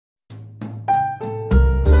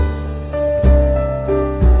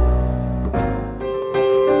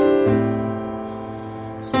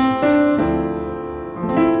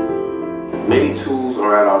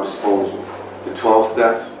our disposal. The 12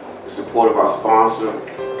 steps, the support of our sponsor,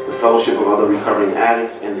 the fellowship of other recovering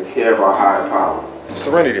addicts, and the care of our higher power.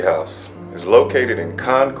 Serenity House is located in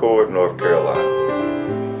Concord, North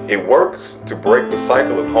Carolina. It works to break the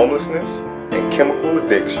cycle of homelessness and chemical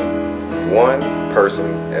addiction, one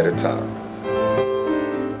person at a time.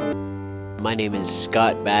 My name is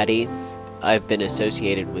Scott Batty. I've been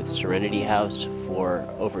associated with Serenity House for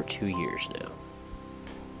over 2 years now.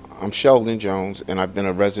 I'm Sheldon Jones, and I've been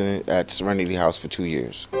a resident at Serenity House for 2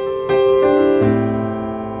 years.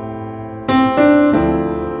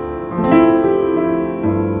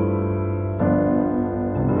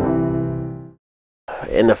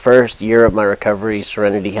 In the first year of my recovery,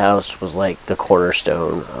 Serenity House was like the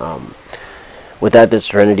cornerstone. Without the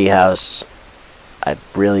Serenity House, I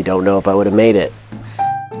really don't know if I would have made it.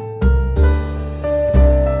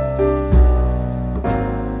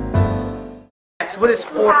 What is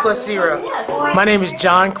 4 plus 0? My name is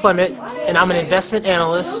John Clement, and I'm an investment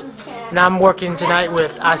analyst, and I'm working tonight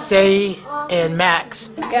with Asay and Max.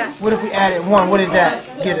 What if we added 1? What does that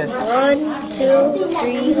get us? 1, 2,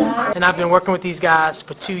 3. And I've been working with these guys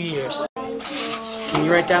for 2 years. Can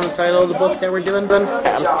you write down the title of the book that we're doing, Ben?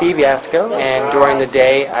 I'm Steve Yasko, and during the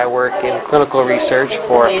day I work in clinical research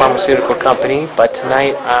for a pharmaceutical company, but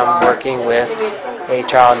tonight I'm working with a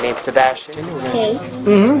child named Sebastian. Okay.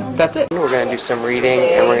 That's it. We're going to do some reading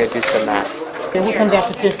and we're going to do some math. And what comes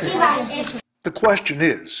after 50? The question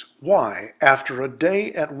is, why, after a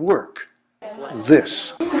day at work,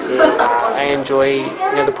 this? I enjoy,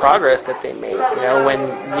 the progress that they make. When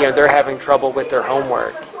they're having trouble with their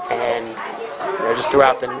homework, and just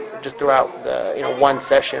throughout the one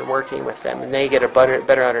session working with them, and they get a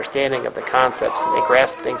better understanding of the concepts and they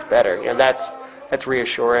grasp things better. That's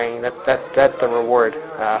reassuring. That's the reward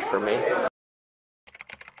for me.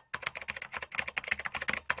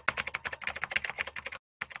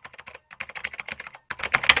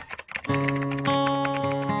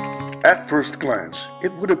 At first glance,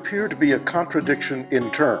 it would appear to be a contradiction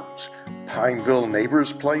in terms. Pineville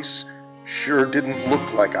Neighbor's Place sure didn't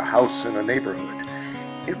look like a house in a neighborhood.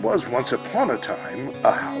 It was once upon a time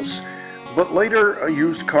a house, but later a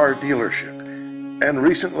used car dealership, and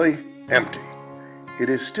recently empty. It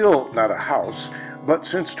is still not a house, but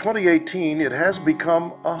since 2018 it has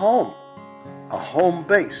become a home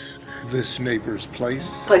base. This Neighbor's Place.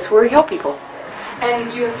 Place where we help people.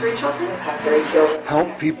 And you have 3 children? I have 3 children.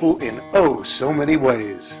 Help people in oh so many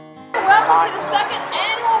ways. Welcome to the second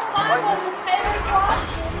annual Pineville Potato Swap.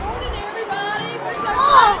 Good morning, everybody.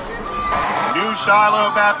 New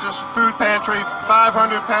Shiloh Baptist Food Pantry,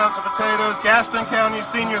 500 pounds of potatoes. Gaston County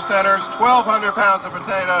Senior Centers, 1,200 pounds of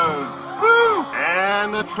potatoes. Woo!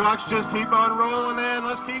 And the trucks just keep on rolling in.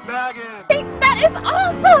 Let's keep bagging. That is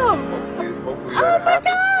awesome! Oh my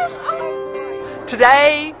gosh!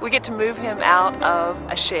 Today, we get to move him out of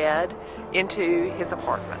a shed into his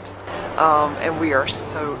apartment, and we are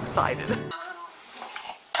so excited.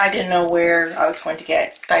 I didn't know where I was going to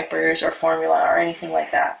get diapers or formula or anything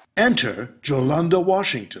like that. Enter Jolanda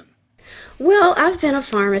Washington. Well, I've been a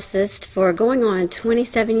pharmacist for going on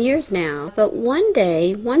 27 years now. But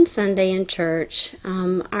one Sunday in church,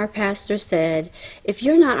 our pastor said, if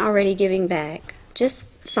you're not already giving back, just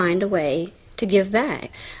find a way to give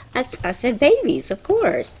back. I said babies, of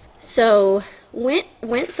course. So went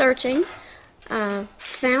searching,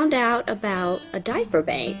 found out about a diaper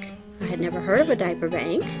bank. I had never heard of a diaper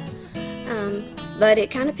bank, but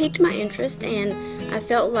it kind of piqued my interest, and I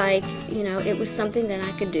felt like, it was something that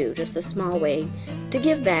I could do, just a small way to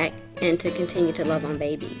give back and to continue to love on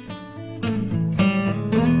babies.